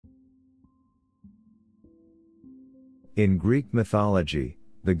In Greek mythology,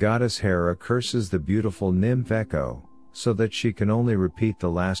 the goddess Hera curses the beautiful nymph Echo, so that she can only repeat the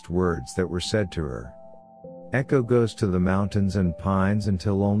last words that were said to her. Echo goes to the mountains and pines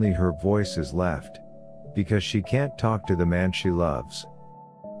until only her voice is left, because she can't talk to the man she loves.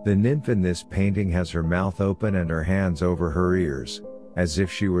 The nymph in this painting has her mouth open and her hands over her ears, as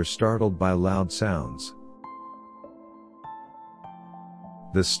if she were startled by loud sounds.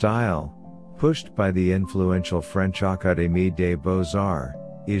 The style, pushed by the influential French Académie des Beaux-Arts,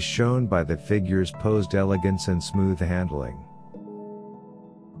 is shown by the figure's posed elegance and smooth handling.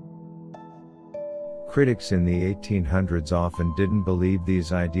 Critics in the 1800s often didn't believe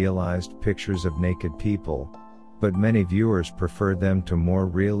these idealized pictures of naked people, but many viewers preferred them to more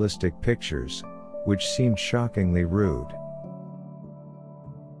realistic pictures, which seemed shockingly rude.